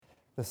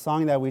the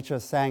song that we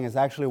just sang is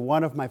actually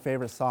one of my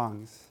favorite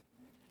songs,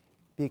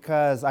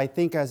 because I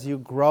think as you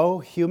grow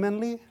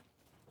humanly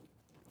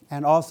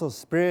and also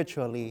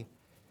spiritually,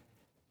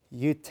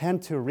 you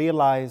tend to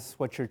realize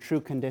what your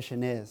true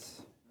condition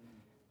is.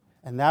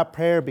 And that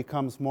prayer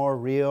becomes more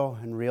real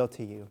and real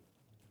to you.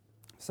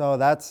 So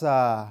that's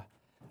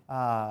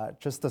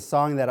just a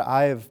song that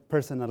I've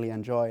personally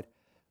enjoyed.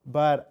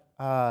 But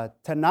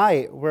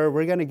tonight,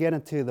 we're going to get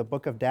into the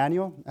book of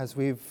Daniel, as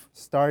we've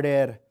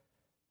started,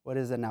 what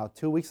is it now,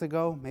 2 weeks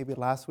ago, maybe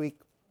last week.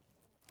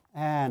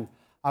 And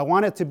I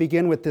wanted to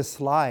begin with this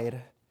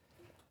slide,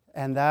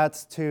 and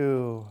that's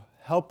to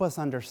help us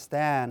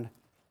understand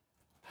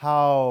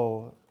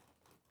how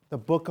the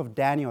book of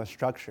Daniel is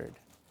structured.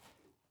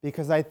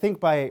 Because I think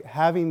by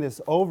having this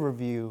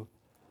overview,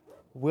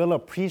 we'll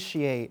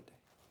appreciate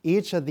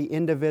each of the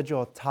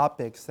individual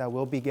topics that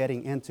we'll be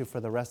getting into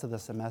for the rest of the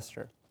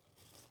semester.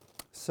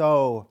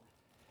 So,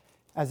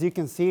 as you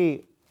can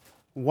see,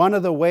 one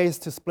of the ways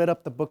to split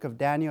up the book of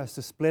Daniel is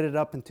to split it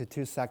up into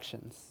 2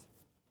 sections.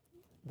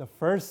 The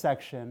first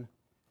section,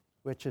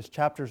 which is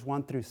chapters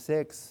 1 through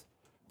 6,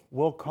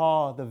 we'll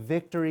call the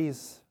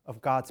victories of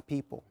God's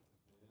people.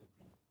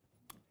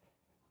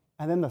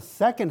 And then the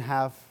second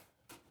half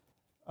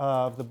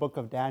of the book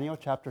of Daniel,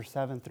 chapters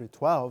 7 through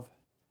 12,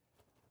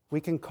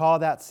 we can call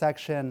that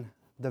section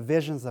the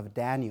visions of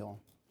Daniel.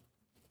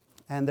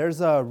 And there's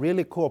a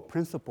really cool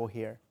principle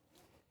here.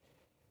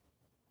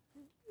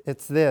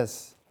 It's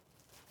this: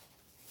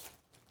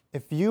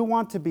 if you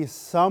want to be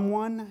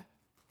someone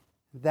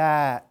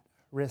that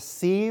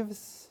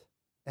receives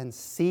and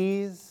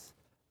sees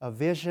a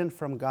vision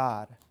from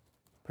God,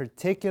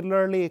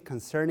 particularly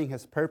concerning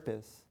His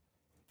purpose,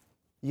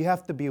 you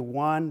have to be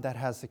one that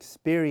has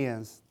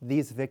experienced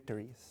these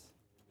victories.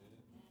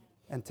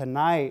 And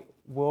tonight,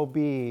 we'll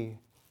be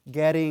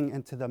getting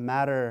into the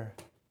matter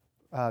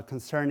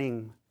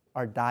concerning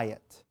our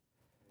diet.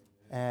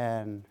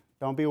 And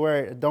don't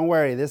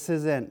worry, this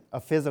isn't a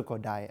physical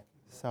diet.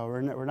 So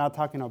we're not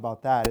talking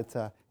about that.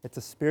 It's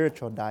a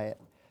spiritual diet.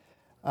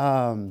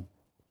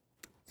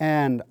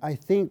 And I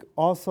think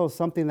also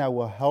something that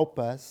will help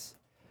us,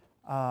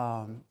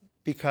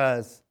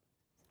 because,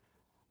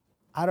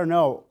 I don't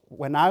know,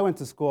 when I went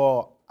to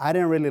school, I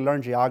didn't really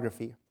learn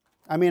geography.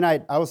 I mean,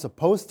 I was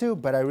supposed to,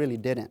 but I really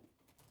didn't.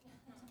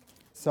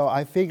 So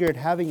I figured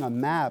having a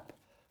map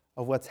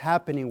of what's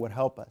happening would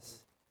help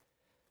us.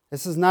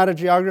 This is not a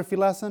geography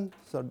lesson,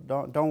 so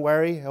don't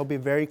worry. It'll be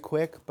very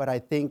quick, but I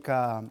think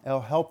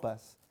it'll help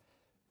us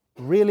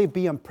really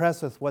be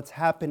impressed with what's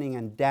happening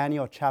in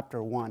Daniel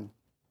chapter 1.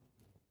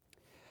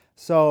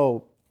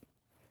 So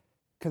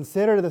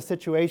consider the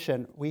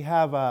situation. We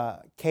have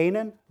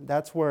Canaan.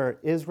 That's where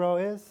Israel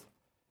is.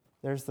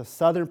 There's the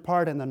southern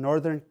part and the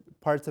northern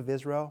parts of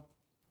Israel.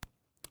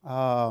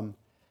 About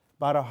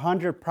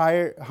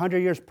 100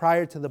 years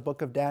prior to the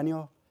book of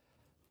Daniel,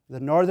 the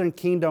northern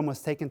kingdom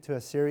was taken to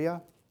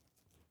Assyria.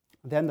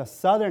 Then the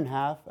southern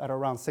half, at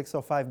around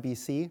 605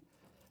 BC,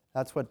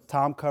 that's what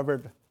Tom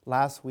covered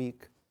last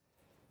week,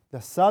 the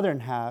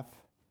southern half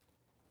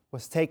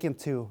was taken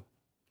to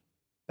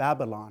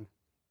Babylon.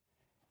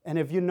 And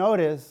if you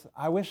notice,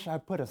 I wish I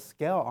put a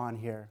scale on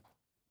here,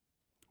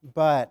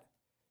 but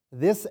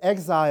this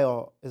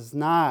exile is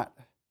not,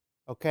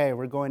 okay,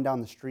 we're going down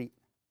the street.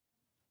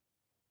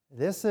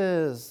 This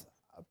is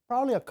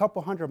probably a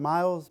couple hundred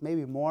miles,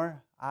 maybe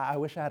more. I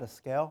wish I had a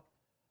scale.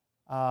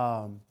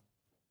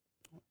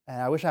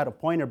 And I wish I had a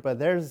pointer, but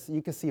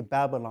you can see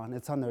Babylon.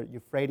 It's on the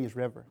Euphrates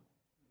River.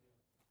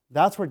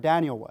 That's where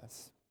Daniel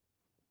was.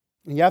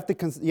 And you have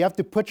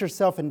to put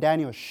yourself in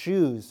Daniel's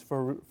shoes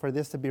for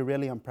this to be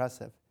really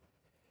impressive.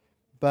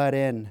 But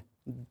in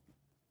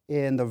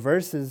the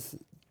verses,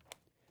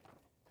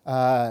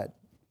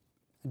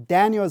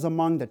 Daniel is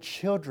among the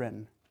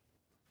children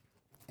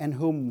in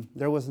whom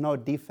there was no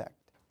defect.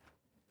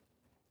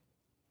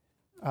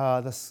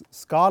 The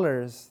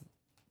scholars,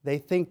 they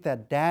think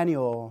that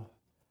Daniel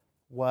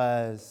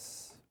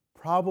was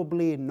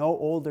probably no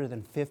older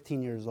than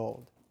 15 years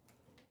old.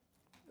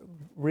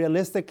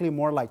 Realistically,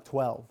 more like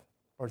 12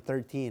 or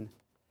 13.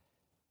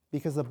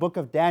 Because the book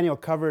of Daniel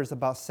covers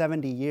about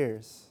 70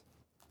 years.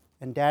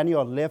 And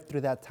Daniel lived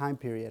through that time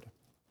period.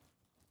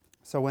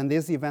 So when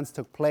these events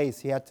took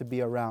place, he had to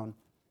be around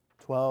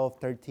 12,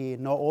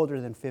 13, no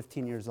older than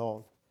 15 years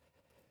old.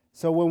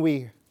 So when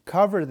we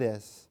cover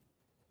this,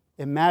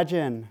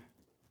 imagine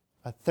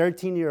a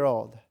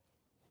 13-year-old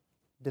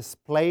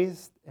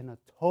displaced in a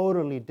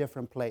totally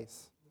different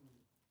place.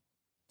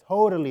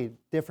 Totally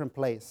different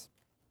place.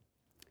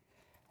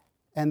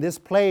 And this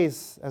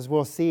place, as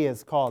we'll see,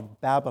 is called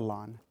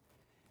Babylon.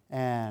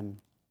 And,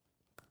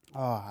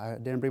 I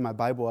didn't bring my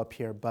Bible up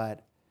here,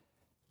 but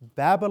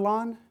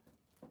Babylon,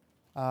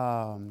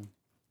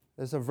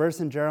 there's a verse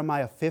in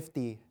Jeremiah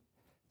 50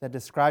 that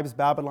describes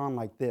Babylon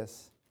like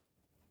this: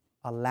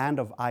 a land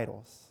of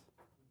idols,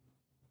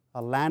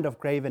 a land of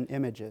graven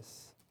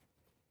images.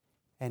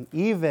 And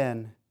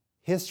even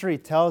history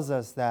tells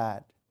us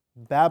that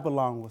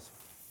Babylon was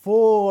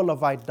full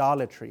of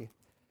idolatry.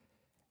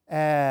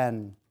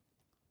 And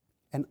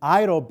an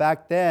idol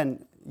back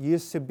then,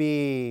 used to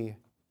be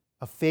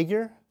a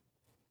figure,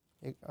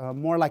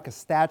 more like a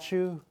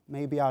statue,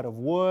 maybe out of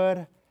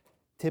wood,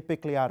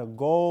 typically out of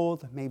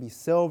gold, maybe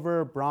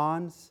silver,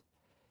 bronze.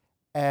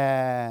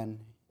 And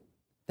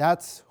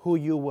that's who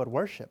you would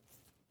worship.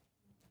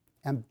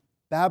 And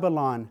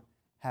Babylon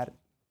had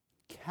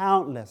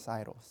countless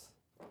idols,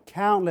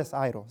 countless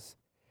idols.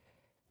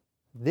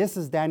 This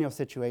is Daniel's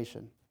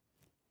situation.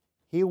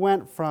 He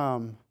went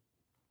from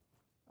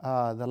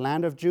the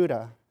land of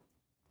Judah,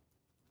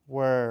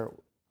 where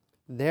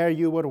there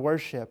you would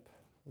worship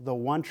the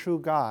one true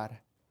God.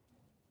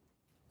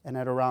 And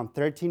at around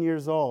 13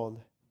 years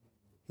old,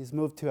 he's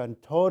moved to a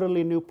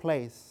totally new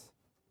place,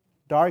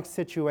 dark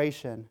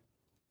situation,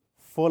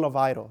 full of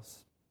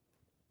idols.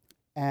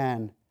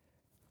 And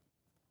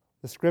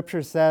the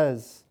scripture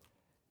says,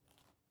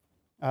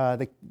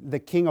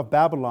 the king of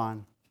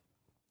Babylon,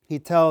 he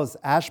tells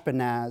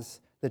Ashpenaz,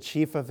 the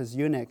chief of his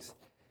eunuchs,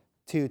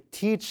 to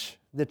teach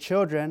the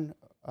children,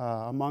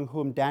 among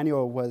whom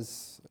Daniel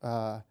was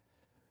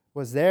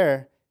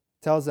there,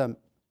 tells them,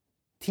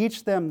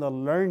 teach them the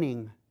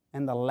learning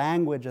and the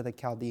language of the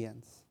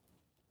Chaldeans.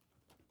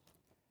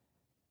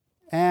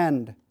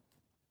 And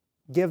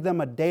give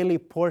them a daily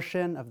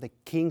portion of the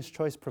king's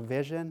choice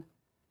provision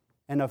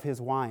and of his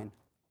wine.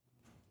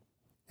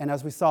 And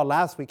as we saw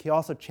last week, he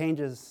also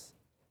changes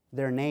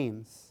their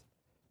names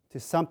to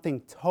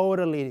something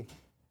totally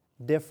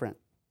different.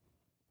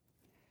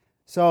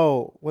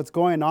 So what's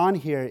going on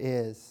here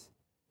is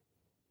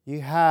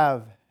you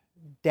have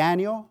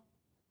Daniel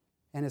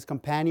and his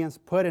companions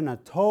put in a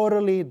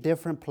totally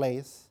different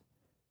place.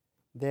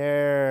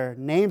 Their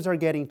names are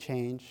getting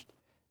changed.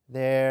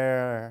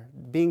 They're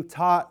being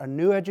taught a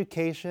new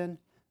education.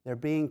 They're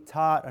being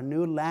taught a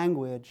new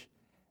language.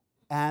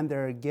 And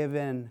they're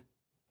given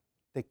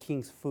the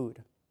king's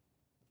food.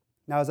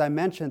 Now, as I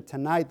mentioned,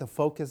 tonight the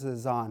focus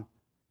is on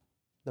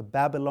the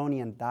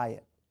Babylonian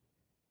diet.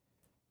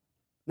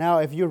 Now,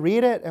 if you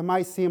read it, it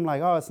might seem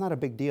like, oh, it's not a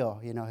big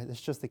deal. You know,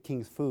 it's just the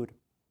king's food.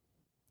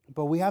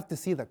 But we have to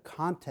see the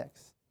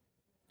context.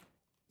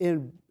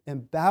 In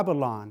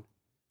Babylon,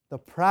 the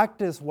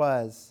practice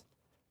was,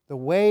 the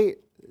way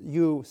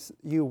you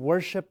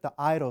worship the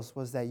idols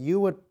was that you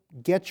would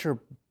get your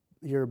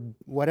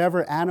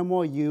whatever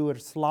animal, you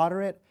would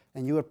slaughter it,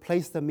 and you would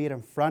place the meat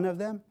in front of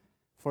them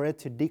for it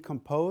to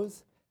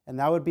decompose, and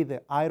that would be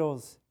the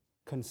idols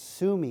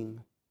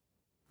consuming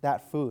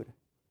that food.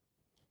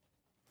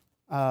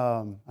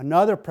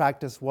 Another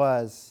practice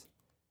was,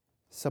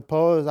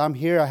 suppose I'm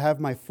here, I have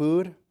my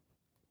food,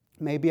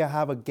 maybe I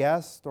have a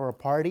guest or a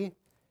party,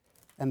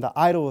 and the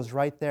idol is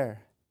right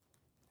there.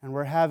 And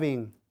we're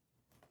having,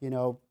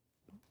 we're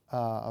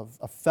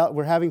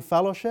having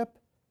fellowship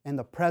in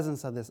the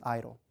presence of this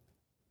idol.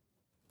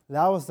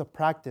 That was the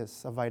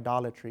practice of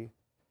idolatry.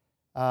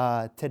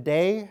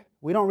 Today,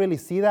 we don't really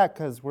see that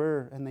because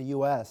we're in the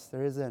U.S.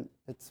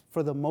 It's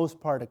for the most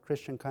part a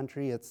Christian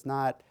country. It's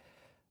not,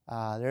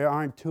 there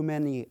aren't too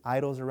many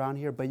idols around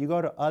here, but you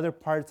go to other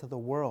parts of the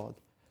world,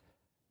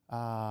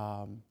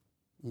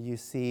 you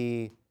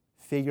see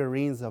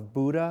figurines of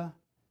Buddha,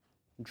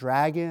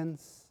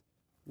 dragons,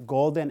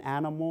 golden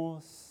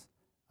animals,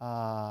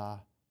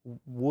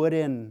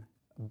 wooden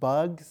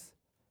bugs.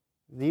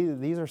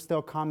 These are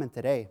still common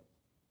today.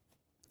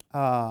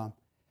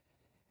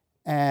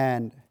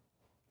 And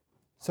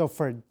so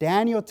for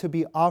Daniel to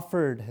be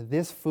offered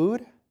this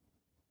food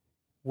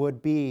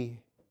would be,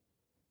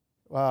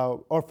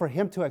 or for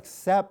him to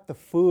accept the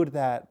food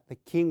that the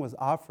king was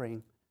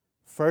offering,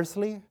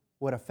 firstly,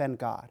 would offend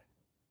God.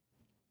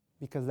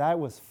 Because that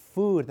was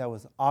food that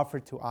was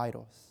offered to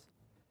idols.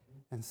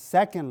 And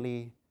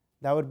secondly,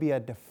 that would be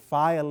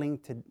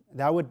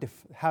that would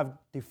have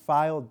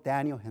defiled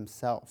Daniel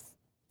himself.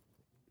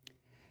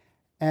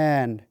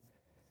 And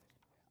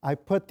I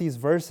put these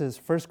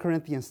verses, 1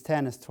 Corinthians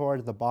 10 is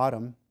toward the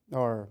bottom,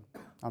 or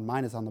on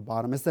mine is on the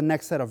bottom. It's the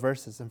next set of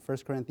verses in 1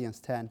 Corinthians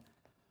 10.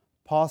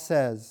 Paul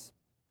says,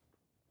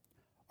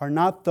 are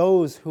not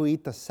those who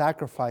eat the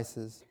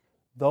sacrifices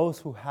those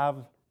who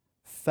have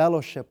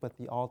fellowship with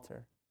the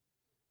altar?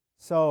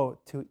 So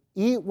to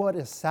eat what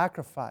is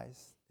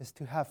sacrificed is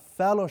to have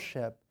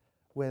fellowship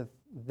with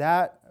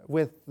the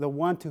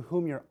one to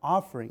whom you're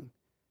offering.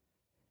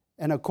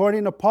 And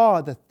according to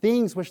Paul, the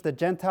things which the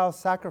Gentiles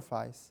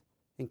sacrifice,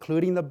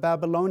 including the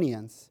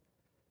Babylonians,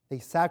 they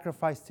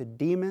sacrifice to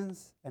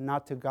demons and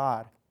not to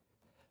God.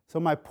 So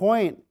my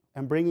point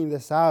in bringing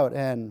this out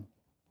and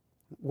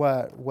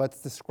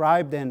what's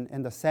described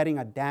in the setting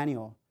of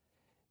Daniel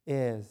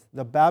is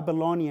the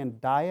Babylonian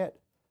diet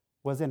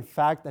was in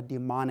fact a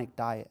demonic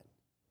diet.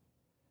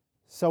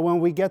 So when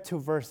we get to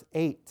verse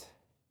 8,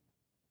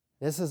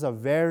 this is a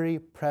very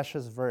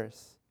precious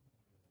verse.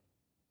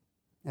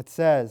 It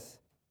says,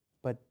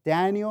 but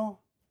Daniel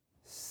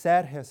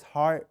set his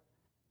heart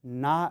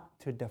not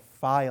to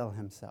defile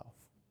himself.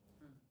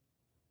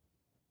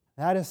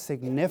 That is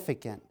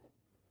significant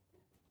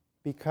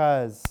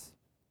because,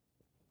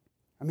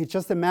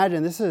 just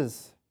imagine this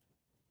is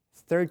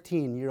a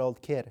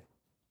 13-year-old kid.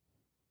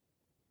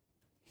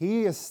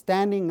 He is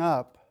standing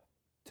up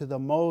to the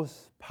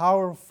most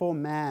powerful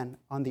man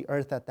on the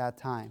earth at that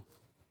time.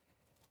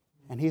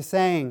 And he's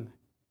saying,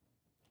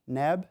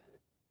 Neb,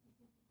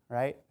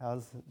 right? That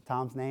was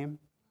Tom's name.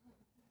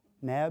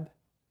 Neb,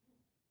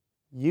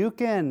 you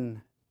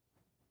can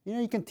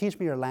teach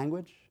me your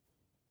language.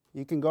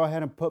 You can go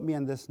ahead and put me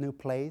in this new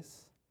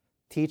place.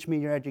 Teach me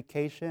your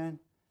education.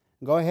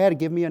 Go ahead and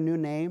give me a new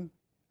name.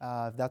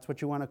 If that's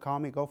what you want to call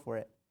me, go for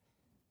it.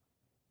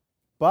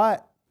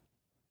 But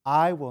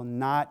I will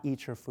not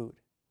eat your food.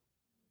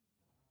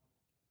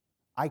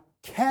 I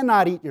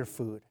cannot eat your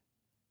food.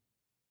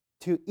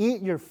 To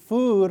eat your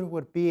food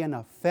would be an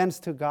offense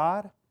to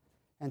God,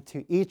 and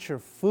to eat your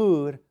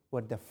food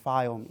would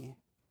defile me.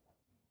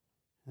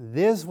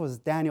 This was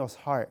Daniel's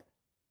heart.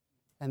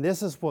 And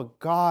this is what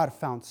God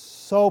found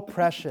so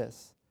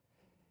precious.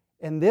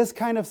 In this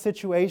kind of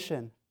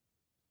situation,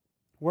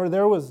 where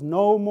there was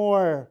no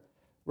more,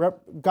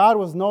 God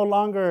was no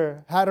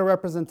longer had a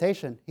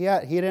representation. He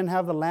didn't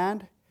have the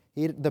land.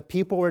 The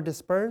people were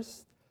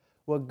dispersed.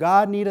 What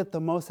God needed the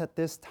most at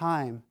this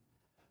time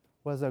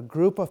was a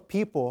group of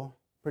people,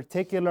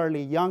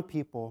 particularly young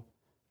people,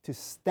 to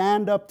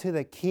stand up to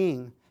the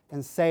king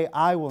and say,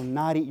 I will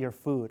not eat your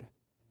food.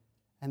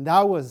 And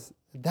that was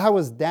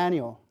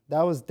Daniel.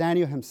 That was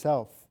Daniel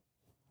himself.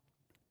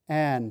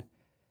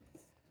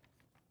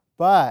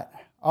 But,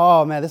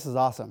 oh man, this is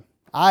awesome.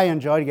 I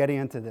enjoyed getting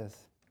into this.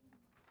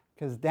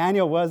 Because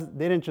Daniel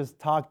didn't just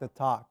talk the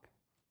talk.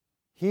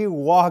 He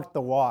walked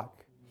the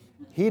walk.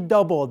 He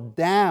doubled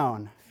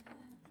down.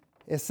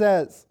 It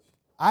says,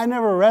 I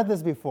never read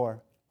this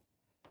before,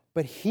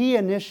 but he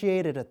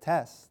initiated a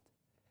test.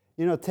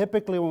 You know,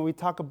 typically when we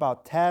talk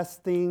about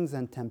testings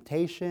and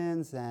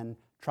temptations and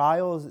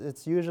trials,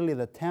 it's usually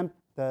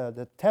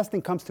the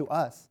testing comes to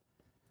us.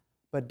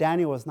 But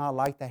Daniel was not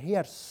like that. He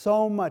had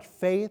so much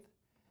faith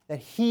that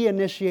he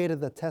initiated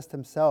the test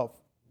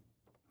himself.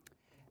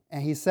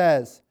 And he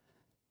says,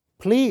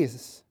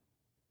 please,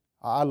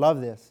 I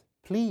love this,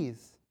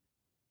 please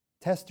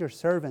test your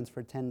servants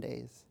for 10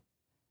 days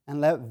and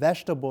let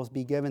vegetables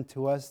be given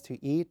to us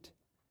to eat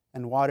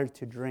and water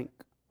to drink.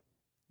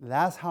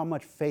 That's how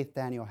much faith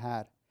Daniel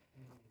had.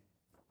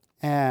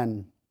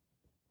 And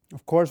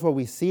of course, what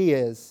we see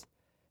is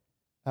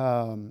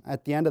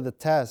at the end of the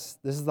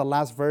test, this is the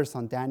last verse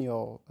on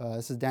Daniel.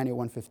 This is Daniel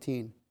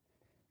 1:15.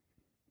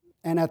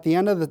 And at the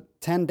end of the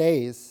 10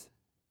 days,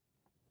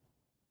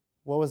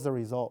 what was the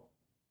result?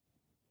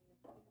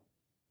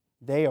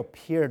 They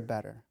appeared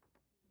better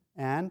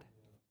and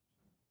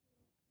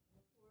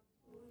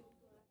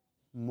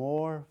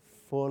more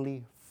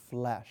fully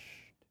fleshed.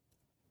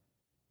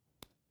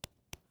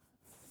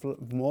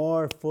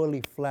 More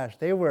fully fleshed.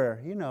 They were,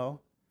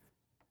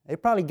 they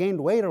probably gained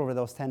weight over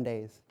those 10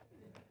 days.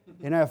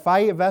 If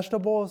I eat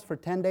vegetables for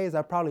 10 days,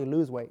 I probably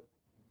lose weight.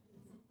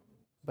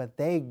 But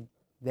they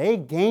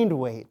gained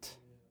weight.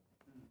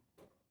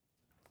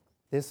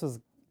 This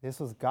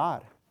was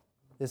God.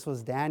 This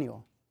was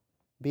Daniel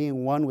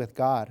being one with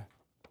God.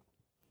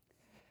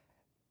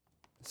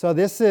 So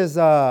this is,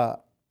 and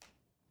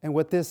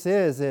what this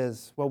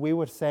is what we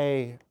would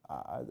say,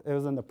 it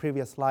was in the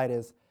previous slide,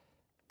 is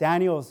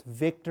Daniel's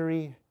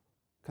victory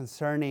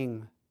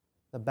concerning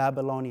the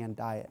Babylonian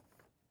diet.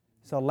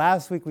 So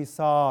last week we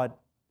saw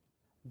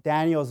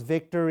Daniel's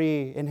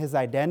victory in his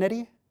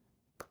identity,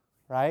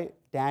 right?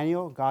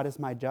 Daniel, God is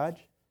my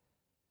judge.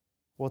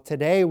 Well,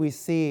 today we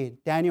see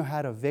Daniel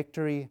had a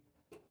victory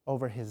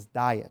over his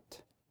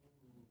diet.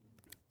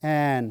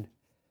 And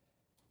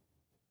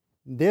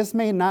this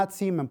may not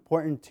seem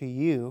important to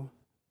you,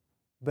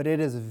 but it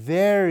is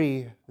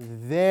very,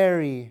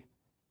 very,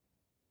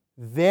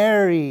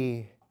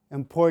 very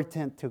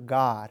important to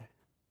God.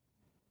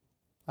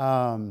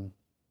 The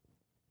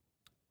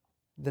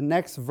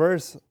next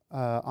verse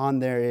on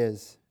there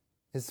is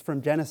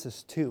from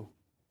Genesis 2.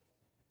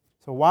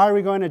 So why are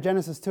we going to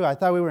Genesis 2? I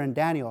thought we were in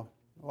Daniel.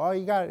 Well,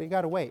 you got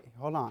to wait.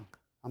 Hold on.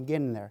 I'm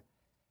getting there.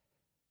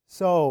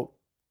 So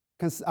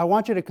I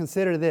want you to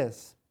consider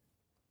this.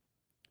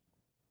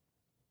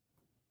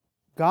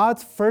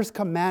 God's first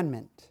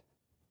commandment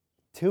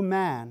to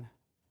man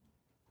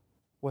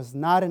was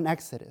not in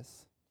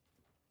Exodus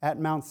at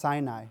Mount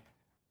Sinai,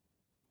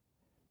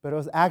 but it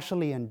was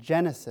actually in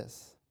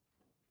Genesis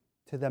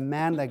to the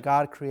man that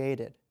God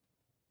created.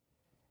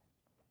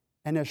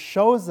 And it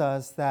shows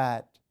us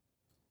that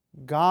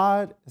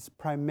God is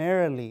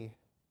primarily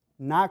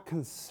not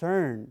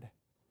concerned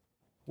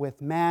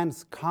with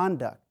man's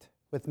conduct,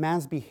 with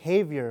man's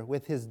behavior,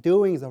 with his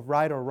doings of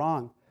right or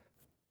wrong,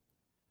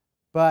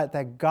 but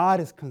that God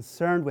is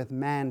concerned with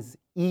man's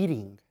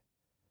eating.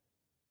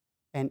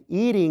 And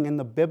eating in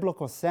the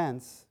biblical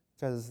sense,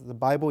 because the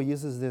Bible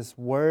uses this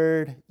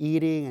word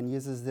eating and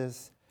uses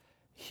this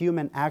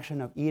human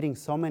action of eating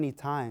so many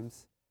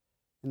times.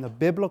 In the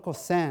biblical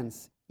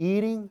sense,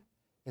 eating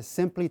is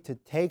simply to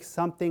take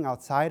something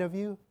outside of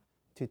you,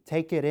 to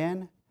take it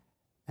in,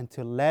 and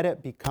to let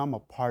it become a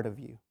part of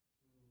you.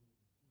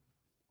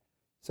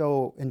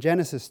 So in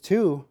Genesis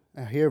 2,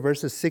 here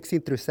verses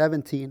 16 through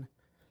 17,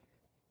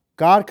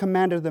 God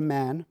commanded the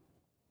man,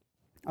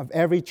 Of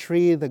every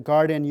tree the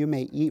garden you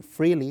may eat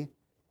freely,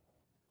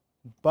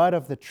 but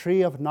of the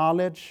tree of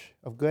knowledge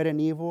of good and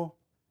evil,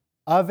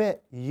 of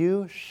it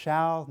you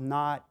shall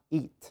not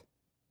eat.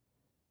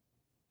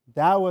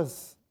 That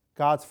was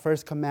God's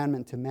first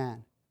commandment to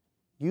man.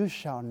 You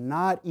shall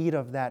not eat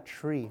of that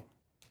tree.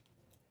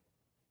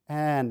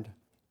 And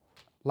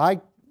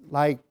like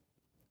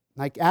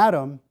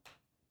Adam,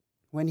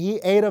 when he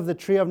ate of the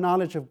tree of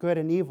knowledge of good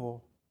and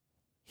evil,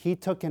 he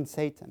took in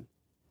Satan.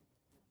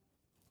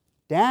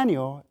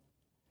 Daniel,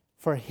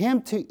 for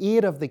him to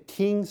eat of the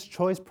king's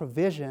choice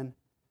provision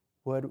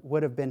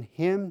would have been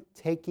him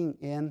taking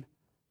in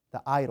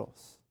the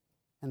idols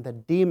and the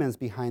demons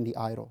behind the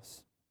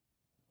idols.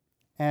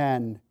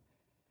 And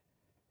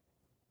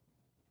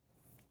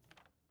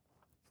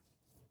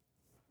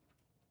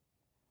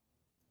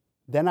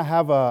then I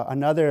have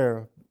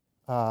another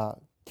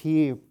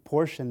key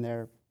portion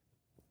there.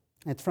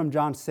 It's from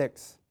John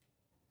 6.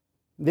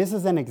 This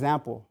is an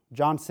example.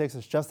 John 6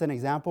 is just an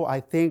example. I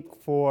think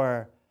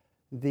for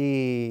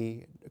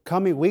the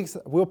coming weeks,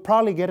 we'll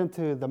probably get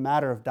into the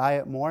matter of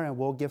diet more, and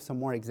we'll give some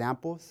more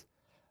examples.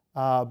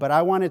 But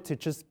I wanted to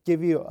just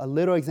give you a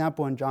little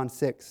example in John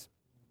 6.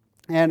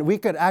 And we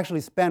could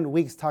actually spend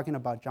weeks talking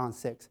about John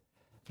 6.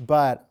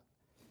 But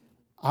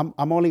I'm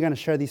only going to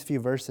share these few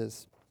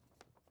verses.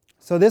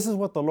 So this is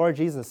what the Lord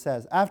Jesus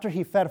says. After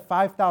he fed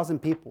 5,000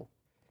 people,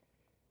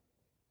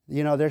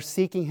 they're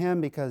seeking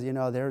him because,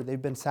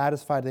 they've been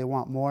satisfied, they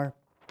want more.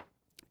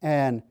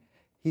 And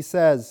he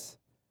says,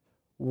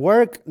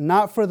 work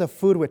not for the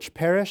food which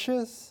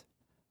perishes,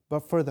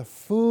 but for the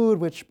food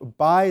which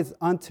abides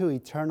unto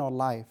eternal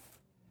life.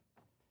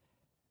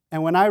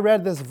 And when I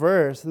read this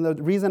verse, and the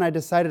reason I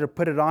decided to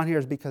put it on here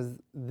is because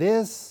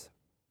this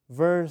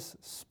verse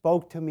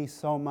spoke to me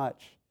so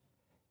much.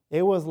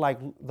 It was like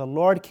the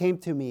Lord came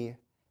to me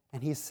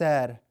and he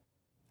said,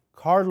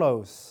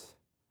 Carlos,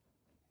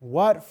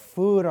 what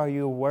food are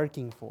you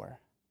working for?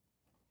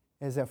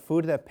 Is it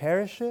food that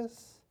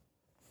perishes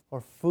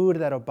or food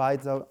that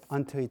abides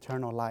unto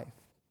eternal life?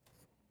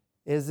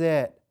 Is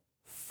it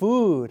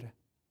food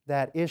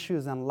that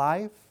issues in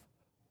life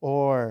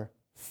or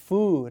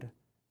food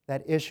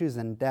that issues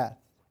in death?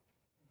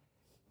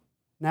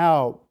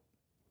 Now,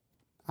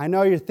 I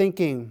know you're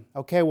thinking,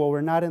 okay, well,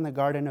 we're not in the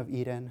Garden of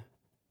Eden.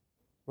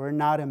 We're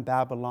not in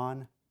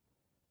Babylon.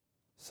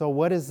 So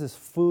what is this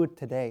food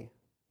today?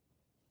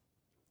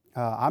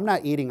 I'm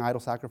not eating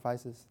idol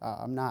sacrifices.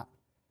 I'm not.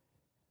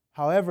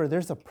 However,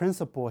 there's a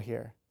principle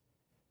here.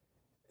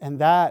 And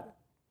that,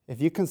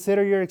 if you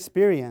consider your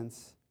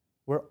experience,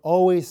 we're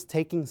always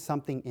taking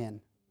something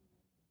in.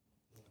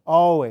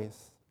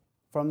 Always.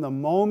 From the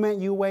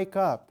moment you wake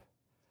up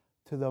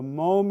to the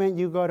moment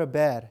you go to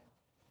bed,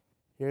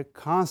 you're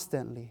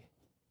constantly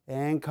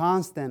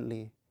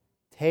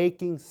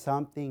taking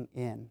something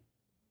in.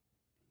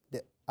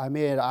 I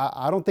mean,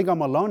 I don't think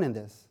I'm alone in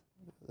this.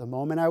 The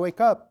moment I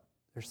wake up,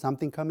 there's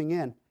something coming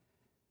in.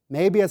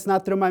 Maybe it's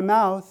not through my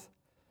mouth,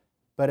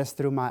 but it's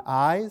through my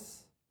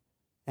eyes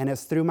and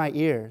it's through my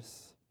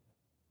ears.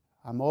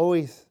 I'm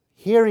always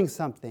hearing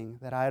something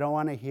that I don't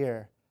want to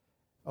hear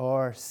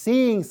or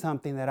seeing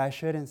something that I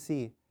shouldn't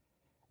see.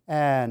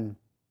 And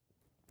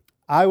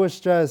I was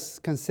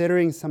just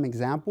considering some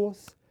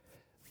examples,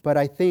 but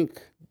I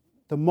think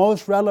the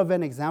most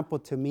relevant example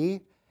to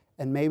me,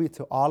 and maybe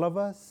to all of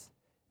us,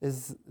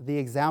 is the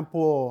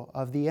example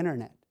of the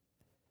internet.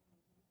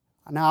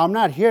 Now, I'm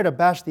not here to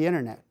bash the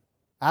internet.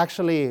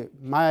 Actually,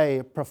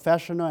 my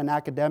professional and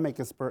academic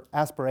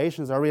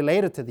aspirations are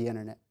related to the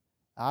internet.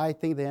 I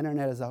think the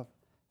internet is a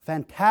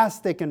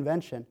fantastic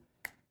invention.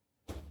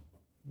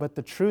 But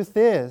the truth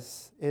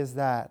is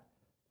that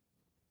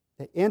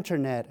the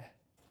internet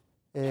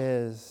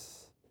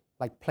is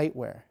like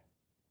plateware,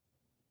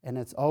 and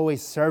it's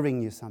always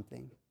serving you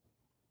something.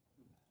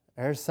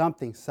 There's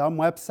something, some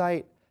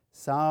website,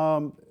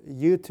 some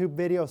YouTube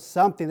video,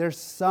 something. There's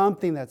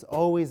something that's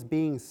always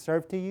being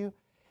served to you.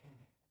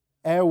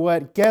 And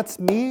what gets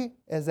me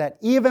is that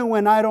even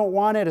when I don't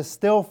want it, it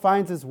still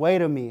finds its way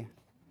to me.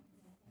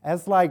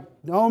 It's like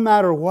no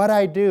matter what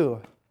I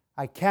do,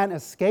 I can't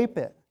escape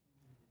it.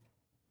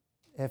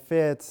 If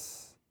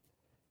it's,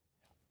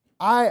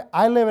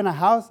 I live in a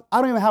house,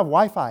 I don't even have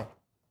Wi-Fi,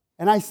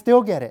 and I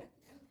still get it.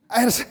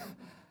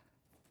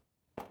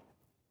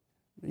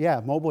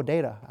 Mobile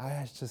data.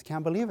 I just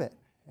can't believe it.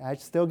 I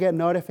still get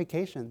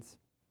notifications.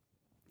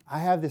 I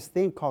have this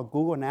thing called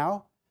Google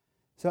Now.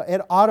 So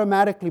it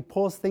automatically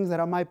pulls things that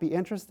I might be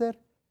interested.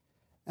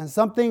 And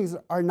some things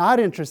are not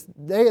interested.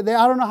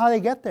 I don't know how they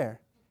get there.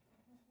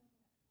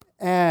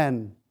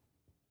 And,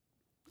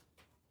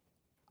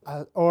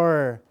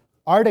 or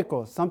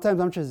articles. Sometimes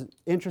I'm just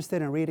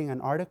interested in reading an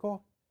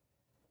article.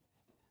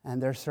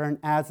 And there's certain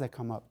ads that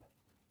come up.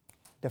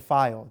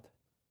 Defiled.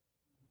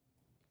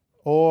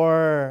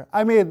 Or,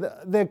 I mean,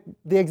 the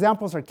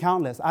examples are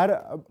countless.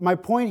 My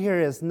point here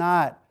is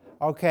not,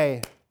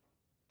 okay,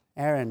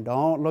 Aaron,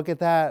 don't look at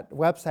that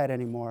website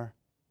anymore.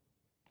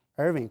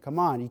 Irving, come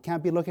on, you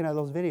can't be looking at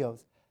those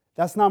videos.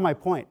 That's not my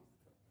point.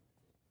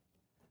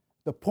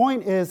 The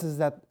point is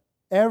that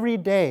every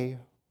day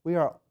We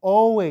are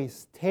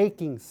always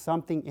taking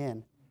something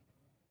in.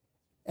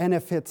 And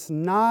if it's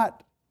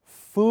not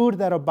food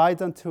that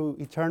abides unto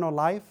eternal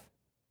life,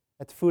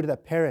 it's food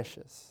that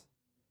perishes.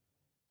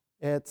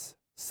 It's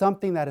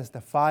something that is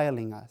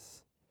defiling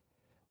us.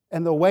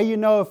 And the way you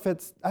know if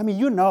it's,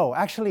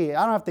 actually,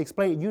 I don't have to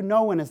explain it. You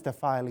know when it's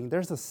defiling.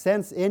 There's a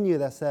sense in you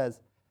that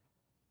says,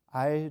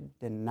 I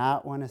did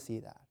not want to see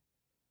that.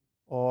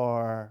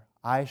 Or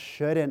I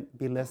shouldn't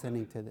be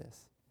listening to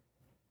this.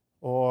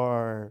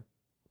 Or,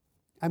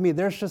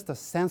 there's just a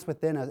sense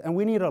within us. And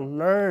we need to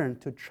learn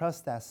to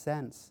trust that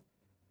sense.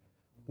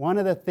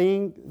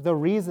 The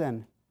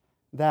reason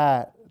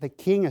that the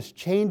king is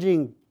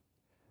changing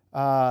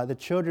the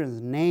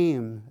children's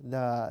name,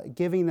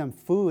 giving them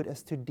food,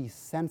 is to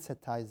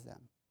desensitize them,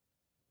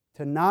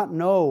 to not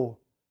know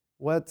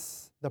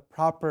what's the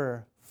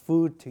proper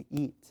food to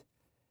eat.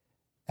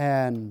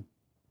 And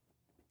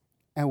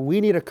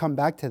we need to come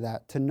back to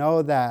that, to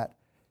know that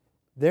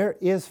there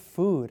is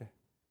food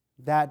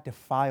that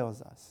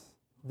defiles us.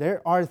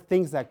 There are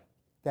things that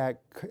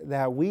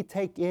we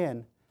take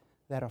in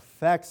that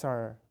affects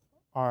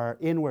our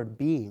inward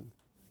being.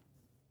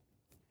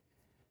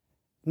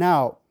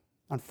 Now,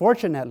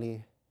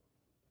 unfortunately,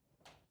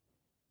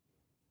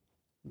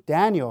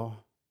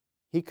 Daniel,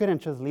 he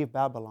couldn't just leave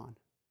Babylon.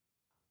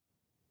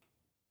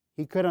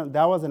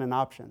 That wasn't an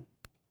option.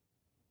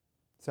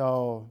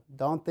 So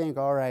don't think,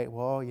 all right,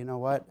 well, you know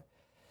what?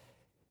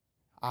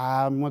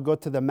 I'm going to go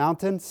to the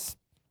mountains.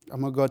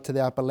 I'm going to go to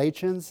the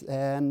Appalachians,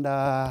 and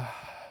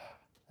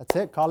that's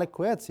it. Call it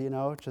quits,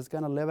 just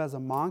going to live as a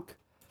monk.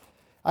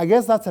 I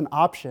guess that's an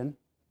option.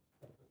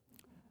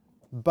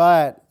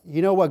 But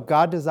you know what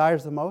God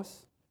desires the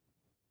most?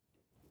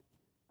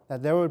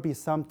 That there would be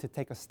some to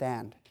take a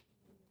stand.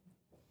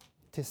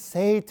 To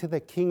say to the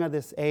king of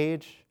this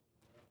age,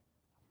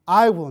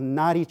 I will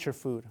not eat your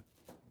food.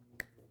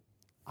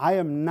 I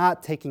am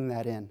not taking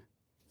that in.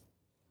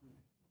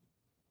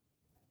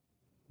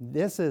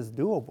 This is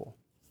doable.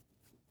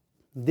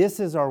 This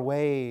is our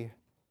way,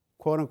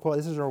 quote unquote,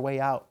 this is our way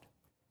out.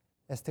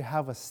 Is to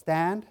have a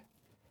stand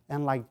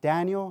and, like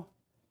Daniel,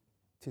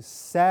 to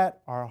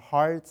set our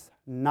hearts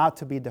not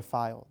to be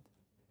defiled.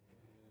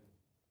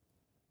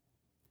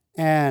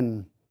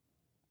 And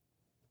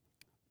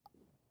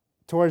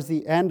towards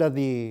the end of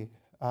this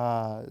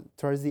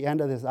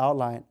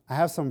outline, I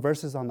have some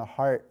verses on the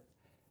heart,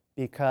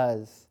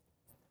 because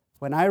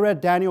when I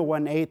read Daniel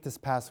 1:8 this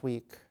past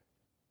week,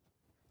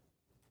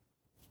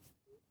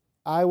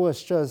 I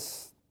was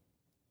just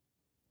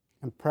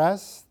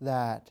impressed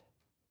that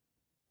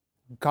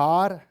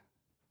God,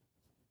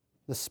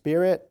 the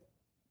Spirit,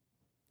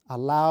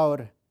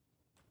 allowed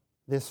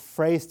this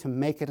phrase to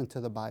make it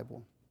into the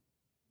Bible.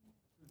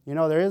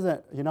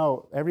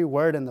 Every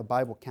word in the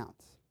Bible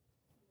counts.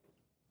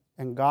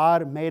 And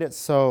God made it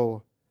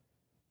so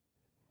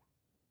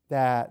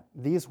that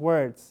these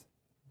words,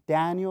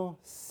 Daniel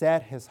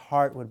said his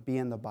heart would be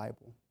in the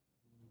Bible.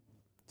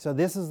 So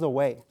this is the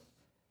way.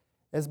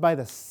 It's by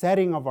the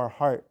setting of our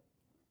heart.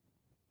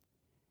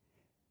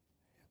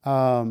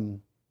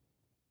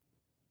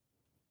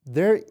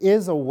 There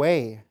is a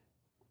way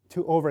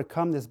to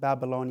overcome this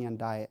Babylonian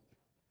diet.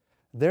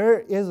 There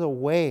is a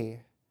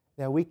way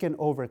that we can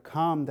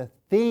overcome the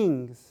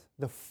things,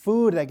 the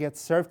food that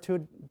gets served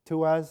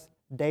to us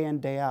day in,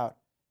 day out.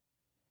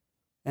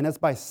 And it's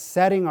by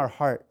setting our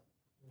heart.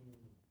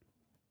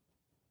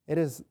 It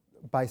is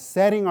by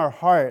setting our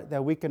heart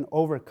that we can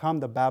overcome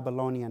the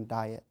Babylonian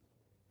diet.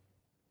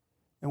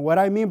 And what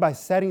I mean by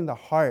setting the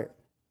heart,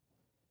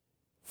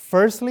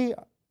 firstly,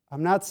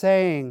 I'm not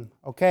saying,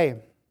 okay,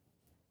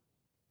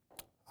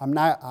 I'm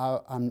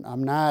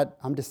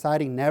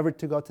deciding never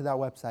to go to that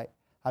website.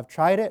 I've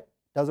tried it,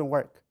 doesn't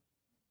work.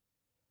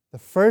 The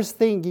first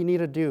thing you need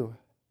to do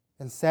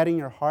in setting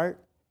your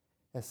heart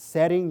is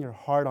setting your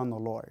heart on the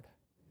Lord.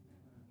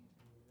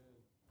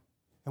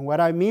 And what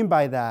I mean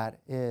by that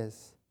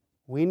is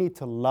we need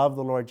to love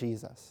the Lord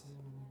Jesus.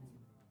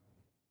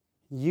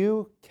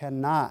 You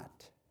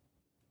cannot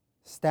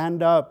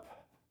stand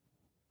up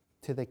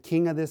to the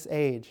king of this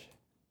age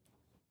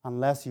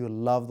unless you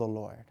love the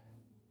Lord.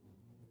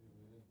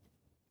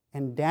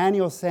 And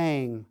Daniel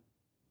saying,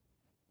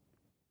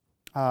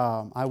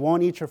 I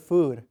won't eat your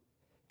food,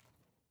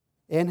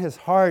 in his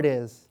heart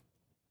is,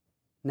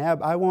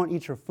 Neb, I won't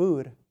eat your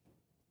food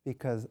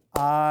because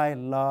I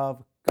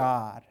love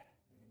God.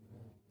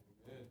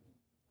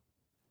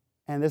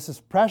 And this is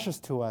precious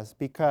to us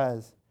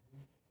because,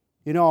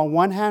 on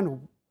one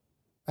hand,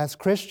 as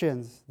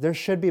Christians, there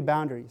should be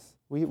boundaries.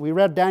 We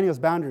read Daniel's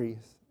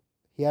boundaries.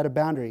 He had a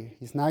boundary.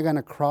 He's not going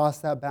to cross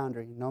that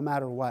boundary, no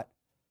matter what.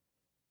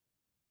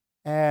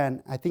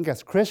 And I think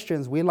as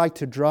Christians, we like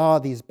to draw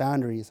these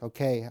boundaries.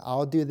 Okay,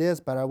 I'll do this,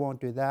 but I won't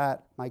do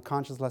that. My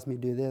conscience lets me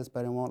do this,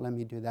 but it won't let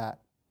me do that.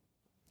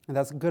 And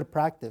that's good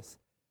practice.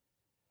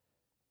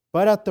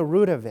 But at the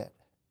root of it,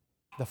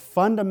 the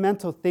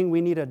fundamental thing we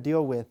need to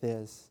deal with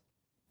is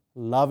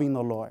loving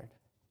the Lord.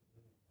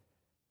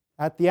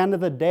 At the end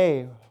of the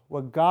day,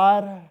 what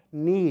God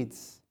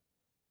needs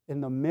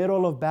in the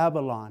middle of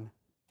Babylon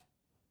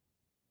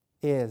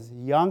is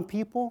young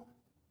people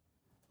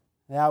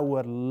that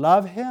would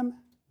love him,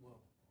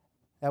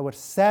 that would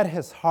set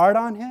his heart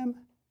on him,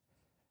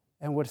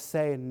 and would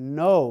say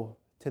no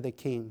to the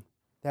king.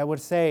 That would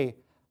say,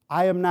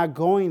 I am not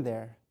going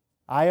there.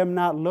 I am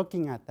not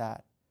looking at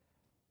that.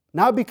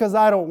 Not because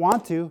I don't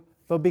want to,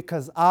 but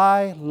because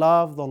I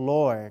love the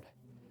Lord.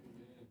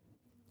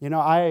 You know,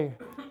 I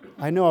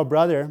know a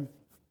brother.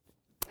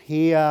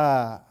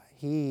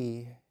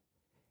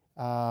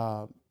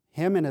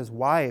 Him and his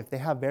wife, they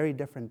have very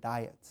different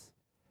diets.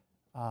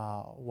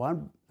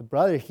 The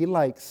brother, he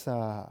likes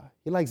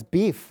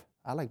beef.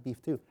 I like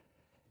beef too.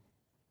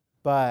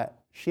 But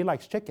she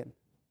likes chicken.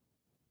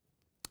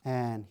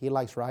 And he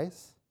likes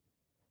rice.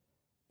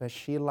 But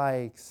she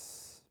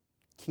likes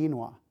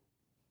quinoa.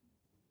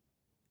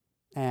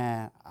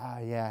 And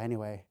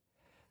anyway.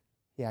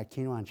 Yeah,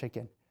 quinoa and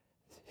chicken.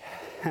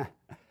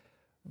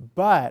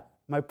 But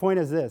my point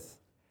is this.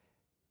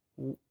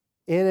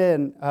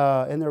 In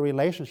their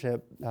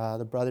relationship,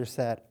 the brother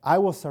said, I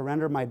will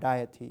surrender my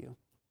diet to you.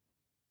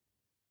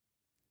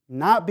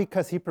 Not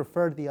because he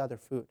preferred the other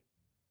food,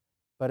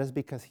 but it's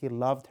because he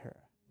loved her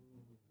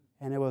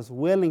and it was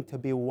willing to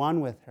be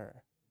one with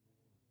her.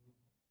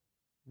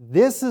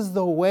 This is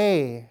the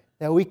way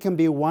that we can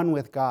be one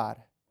with God,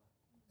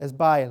 is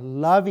by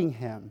loving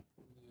him.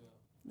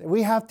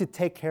 We have to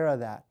take care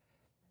of that.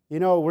 You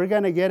know, we're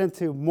going to get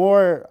into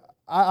more,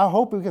 I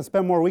hope we can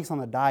spend more weeks on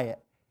the diet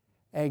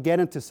and get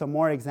into some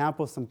more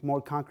examples, some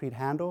more concrete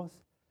handles.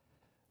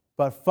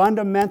 But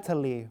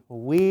fundamentally,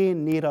 we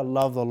need to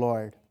love the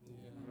Lord.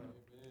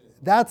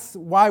 That's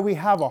why we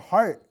have a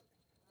heart.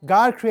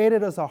 God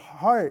created us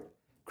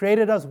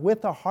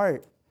with a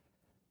heart,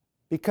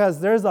 because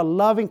there's a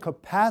loving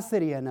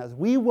capacity in us.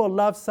 We will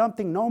love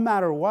something no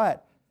matter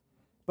what.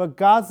 But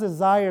God's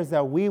desire is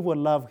that we would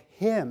love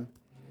him.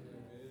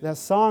 The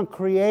song,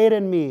 Create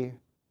in Me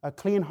a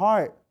Clean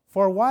Heart.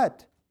 For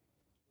what?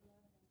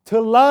 To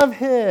love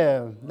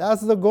him.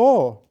 That's the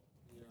goal.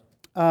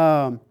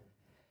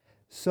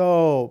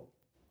 So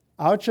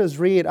I'll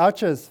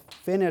just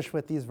finish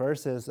with these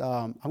verses.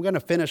 I'm going to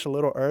finish a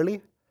little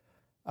early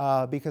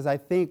because I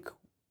think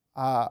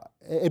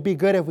it'd be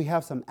good if we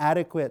have some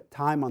adequate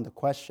time on the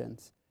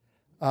questions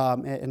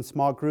in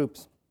small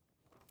groups.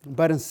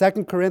 But in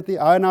 2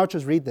 Corinthians, I'll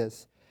just read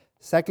this.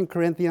 2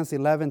 Corinthians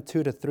 11,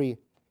 2-3.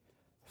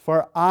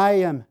 For I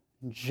am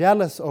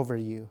jealous over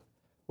you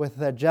with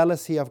the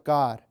jealousy of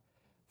God.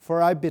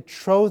 For I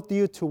betrothed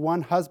you to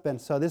one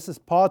husband. So this is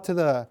Paul to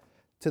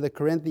the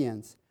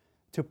Corinthians,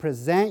 to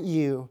present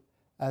you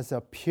as a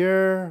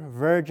pure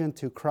virgin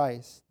to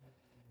Christ.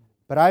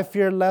 But I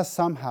fear lest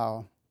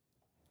somehow,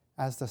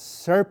 as the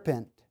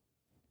serpent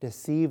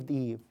deceived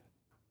Eve.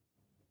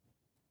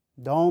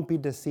 Don't be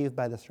deceived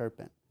by the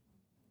serpent.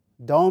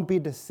 Don't be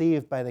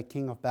deceived by the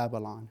king of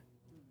Babylon.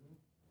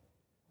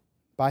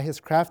 By his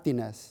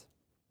craftiness,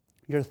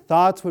 your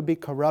thoughts would be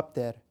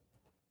corrupted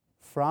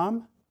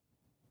from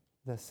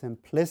the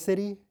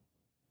simplicity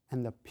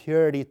and the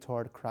purity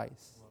toward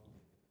Christ.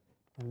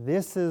 And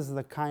this is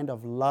the kind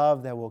of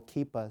love that will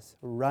keep us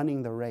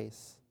running the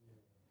race.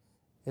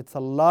 It's a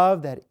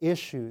love that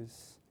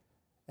issues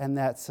and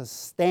that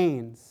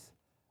sustains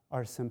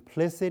our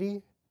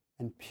simplicity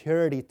and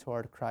purity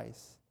toward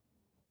Christ.